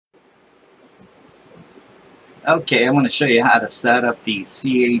Okay, I'm going to show you how to set up the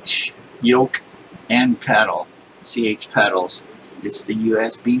CH yoke and pedal. CH pedals. It's the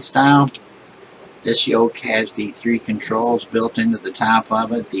USB style. This yoke has the 3 controls built into the top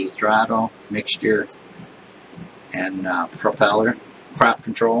of it: the throttle, mixture, and propeller, prop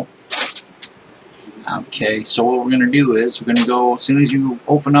control. Okay, so what we're going to do is we're going to go, as soon as you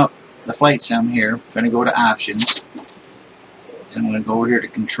open up the flight sim here, we're going to go to options, and we're going to go over here to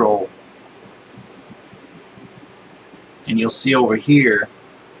control. And you'll see over here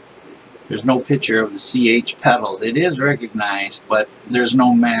there's no picture of the CH pedals. It is recognized, but there's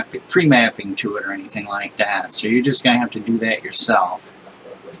no pre-mapping to it or anything like that. So you're just going to have to do that yourself.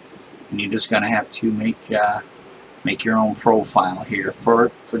 And you're just going to have to make your own profile here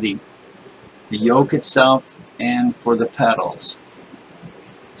for the yoke itself and for the pedals.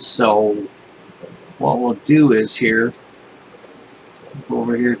 So what we'll do is here, go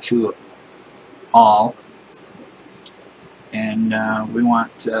over here to all. And we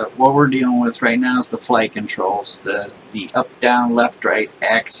want what we're dealing with right now is the flight controls, the up, down, left, right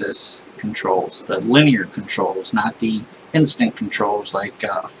axis controls, the linear controls, not the instant controls like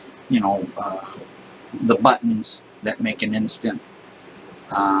the buttons that make an instant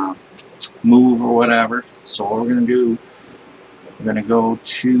move or whatever. So what we're going to do, we're going to go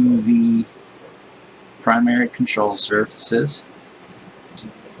to the primary control surfaces.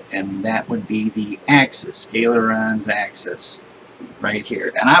 And that would be the axis, ailerons axis, right here.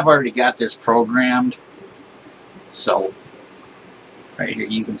 And I've already got this programmed, so right here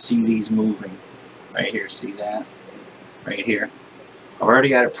you can see these moving. Right here, see that? Right here. I've already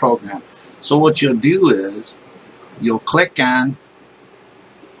got it programmed. So what you'll do is you'll click on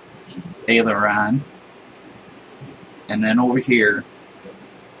aileron, and then over here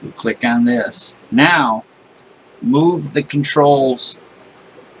you'll click on this. Now move the controls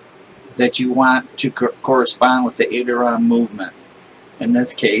that you want to correspond with the aileron movement. In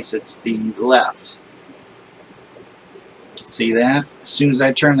this case, it's the left. See that? As soon as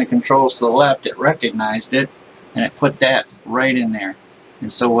I turn the controls to the left, it recognized it, and it put that right in there. And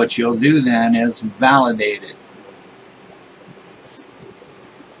so what you'll do then is validate it.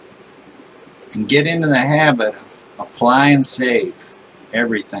 And get into the habit of apply and save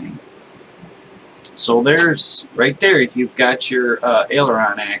everything. So there's, right there, you've got your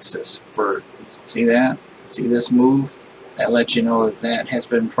aileron axis for, see that? See this move? That lets you know that that has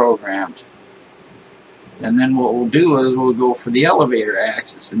been programmed. And then what we'll do is we'll go for the elevator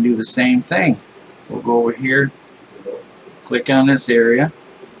axis and do the same thing. We'll go over here, click on this area,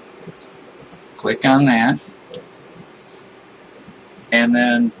 click on that, and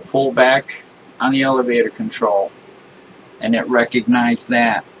then pull back on the elevator control. And it recognized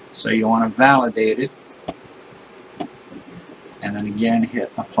that. So you want to validate it, and then again hit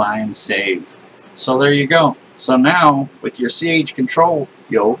apply and save. So there you go. So now with your CH control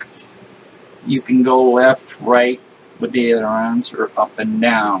yoke, you can go left, right with the ailerons, or up and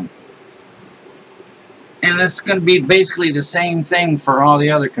down. And it's going to be basically the same thing for all the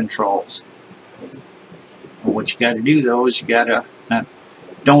other controls. What you got to do though is you got to,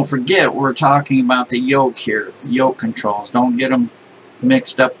 don't forget we're talking about the yoke here, yoke controls. Don't get them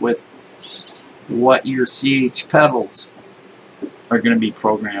mixed up with what your CH pedals are going to be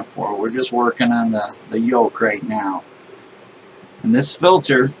programmed for. We're just working on the yoke right now. And this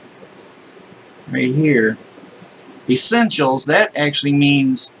filter right here, essentials, that actually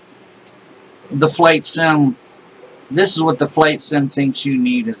means the flight sim. This is what the flight sim thinks you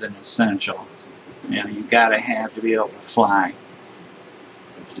need as an essential. You know, you got to have to be able to fly.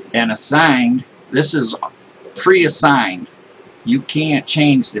 And assigned, this is pre-assigned. You can't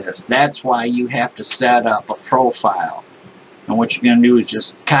change this. That's why you have to set up a profile. And what you're going to do is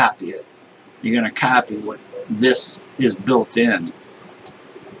just copy it. You're going to copy what this is built in.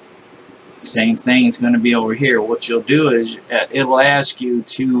 Same thing is going to be over here. What you'll do is it'll ask you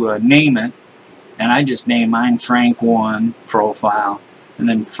to name it. And I just name mine Frank 1 profile, and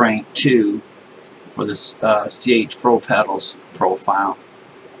then Frank 2 for this CH Pro Pedals profile.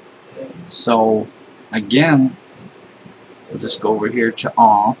 So again, we'll just go over here to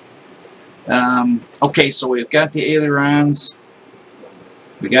all. Okay, so we've got the ailerons,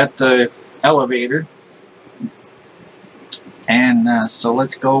 we got the elevator, and so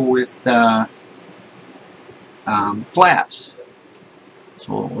let's go with flaps.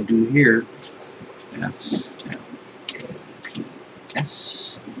 So what we'll do here, that's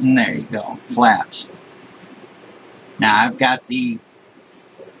S, and there you go, flaps. Now I've got the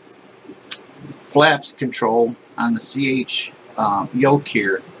flaps control on the CH yoke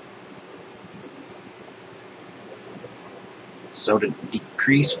here. So to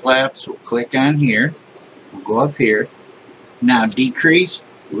decrease flaps, we'll click on here, We'll go up here. Now decrease,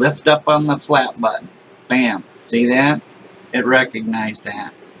 lift up on the flat button. Bam. See that? It recognized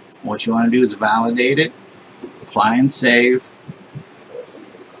that. What you want to do is validate it. Apply and save.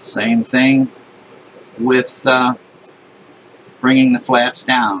 Same thing with bringing the flaps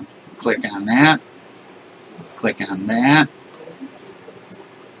down. Click on that. Click on that.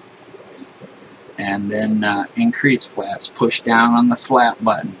 And then increase flaps. Push down on the flap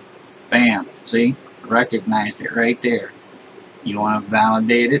button. Bam. See? Recognized it right there. You want to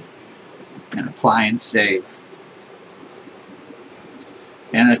validate it and apply and save.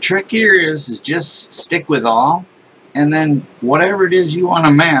 And the trick here is just stick with all, and then whatever it is you want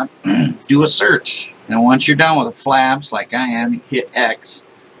to map, do a search. And once you're done with the flaps, like I am, hit X.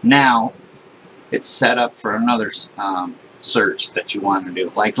 Now it's set up for another search that you want to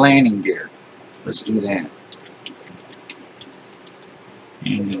do, like landing gear. Let's do that.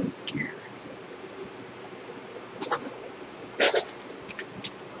 Landing gear.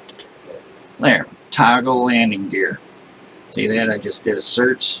 There, toggle landing gear. See that? I just did a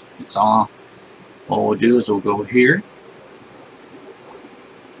search. It's all we'll do is we'll go here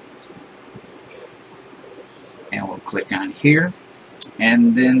and we'll click on here,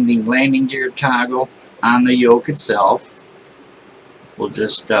 and then the landing gear toggle on the yoke itself, we'll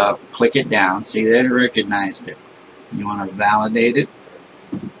just click it down. See that? It recognized it. You want to validate it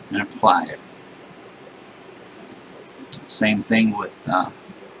and apply it. Same thing with up.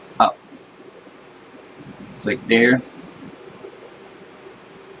 Click there.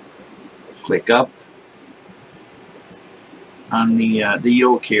 Click up on the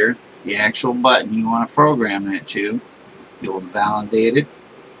yoke here, the actual button you want to program that to. You'll validate it,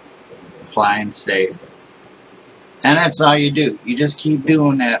 apply and save. And that's all you do. You just keep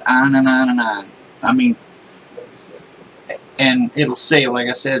doing that on and on and on. I mean, and it'll save, like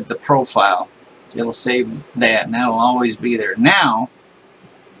I said, the profile. It'll save that, and that'll always be there. Now,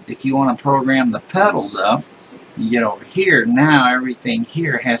 if you want to program the pedals up, you get over here. Now everything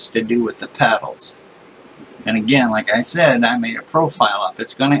here has to do with the pedals. And again, like I said, I made a profile up.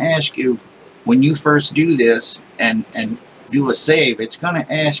 It's going to ask you, when you first do this and do a save, it's going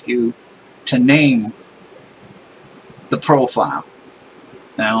to ask you to name the profile.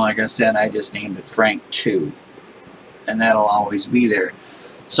 Now, like I said, I just named it Frank 2. And that'll always be there.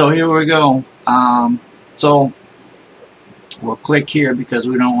 So here we go. So we'll click here because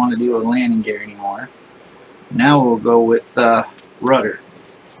we don't want to do a landing gear anymore. Now we'll go with rudder.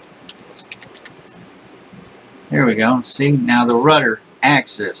 Here we go. See, now the rudder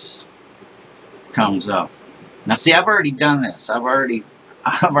axis comes up. Now see, I've already done this. I've already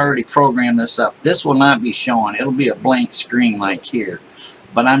programmed this up. This will not be showing. It'll be a blank screen like here.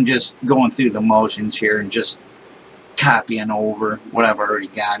 But I'm just going through the motions here and just copying over what I've already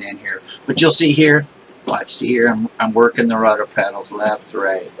got in here. But you'll see here, watch, see here, I'm working the rudder pedals left,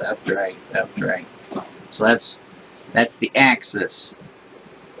 right, left, right, left, right. So that's the axis.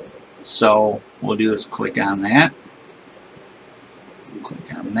 So we'll do is click on that,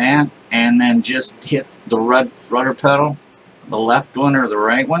 and then just hit the rudder pedal, the left one or the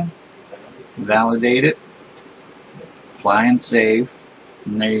right one, validate it, apply and save,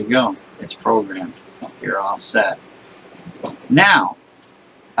 and there you go. It's programmed. You're all set. Now,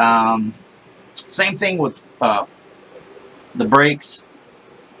 same thing with the brakes.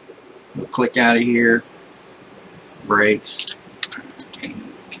 We'll click out of here. Brakes.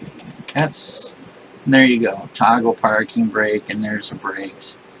 There you go. Toggle parking brake, and there's the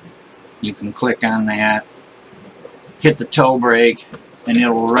brakes. You can click on that, hit the toe brake, and it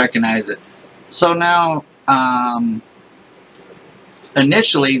will recognize it. So now,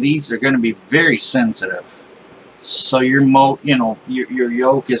 initially, these are going to be very sensitive. So your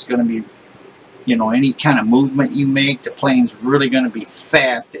yoke is going to be, any kind of movement you make, the plane's really going to be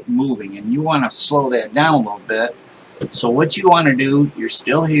fast at moving, and you want to slow that down a little bit. So what you want to do, you're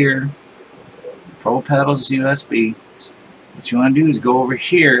still here, Pro Pedals USB. What you want to do is go over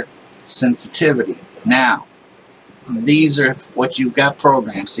here, sensitivity. Now, these are what you've got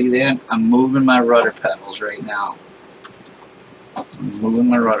programmed. See that? I'm moving my rudder pedals right now. I'm moving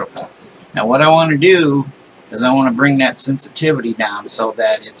my rudder pedal. Now what I want to do is I want to bring that sensitivity down so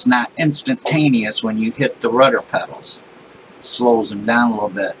that it's not instantaneous when you hit the rudder pedals. It slows them down a little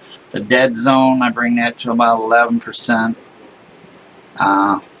bit. The dead zone, I bring that to about 11%.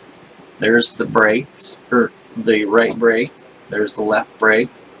 There's the brakes, or the right brake. There's the left brake.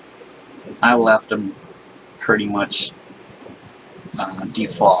 I left them pretty much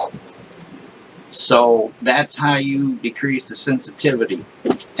default. So that's how you decrease the sensitivity.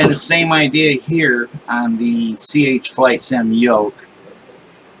 And the same idea here on the CH Flight Sim yoke.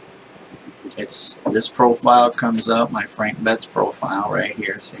 this profile comes up, my Frank Betts profile right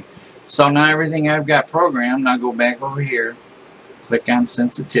here. See, so now everything I've got programmed. Now go back over here, click on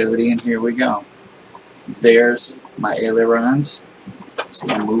sensitivity, and here we go. There's my ailerons. See,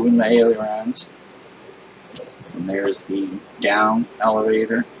 I'm moving the ailerons, and there's the down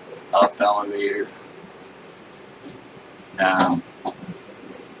elevator, up elevator, down.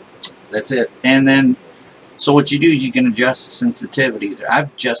 That's it. And then, so what you do is you can adjust the sensitivity.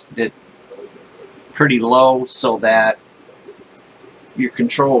 I've adjusted it pretty low so that your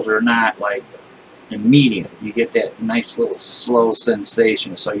controls are not like immediate. You get that nice little slow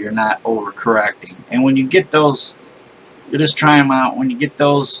sensation, so you're not overcorrecting. And when you get those, you just try them out. When you get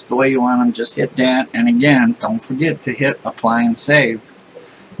those the way you want them, just hit that. And again, don't forget to hit apply and save.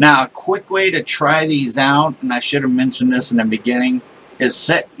 Now, a quick way to try these out, and I should have mentioned this in the beginning,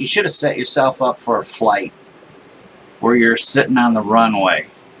 is you should have set yourself up for a flight where you're sitting on the runway.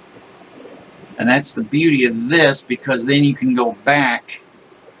 And that's the beauty of this, because then you can go back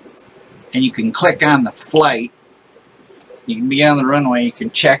and you can click on the flight. You can be on the runway, you can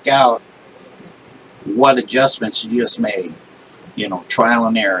check out what adjustments you just made. You know, trial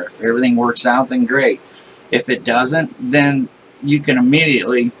and error. If everything works out, then great. If it doesn't, then you can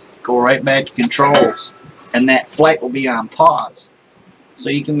immediately go right back to controls, and that flight will be on pause.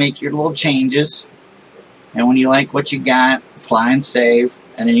 So you can make your little changes, and when you like what you got, apply and save,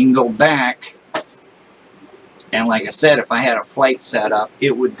 and then you can go back. And like I said, if I had a flight set up,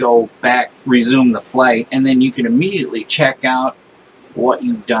 it would go back, resume the flight, and then you can immediately check out what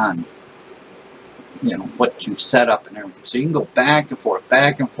you've done. You know, what you've set up and everything. So you can go back and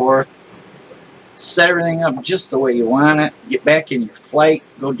forth, set everything up just the way you want it, get back in your flight,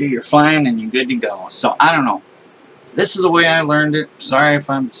 go do your flying, and you're good to go. So I don't know. This is the way I learned it. Sorry if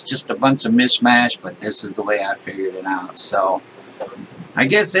it's just a bunch of mishmash, but this is the way I figured it out. So I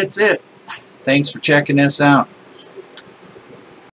guess that's it. Thanks for checking this out.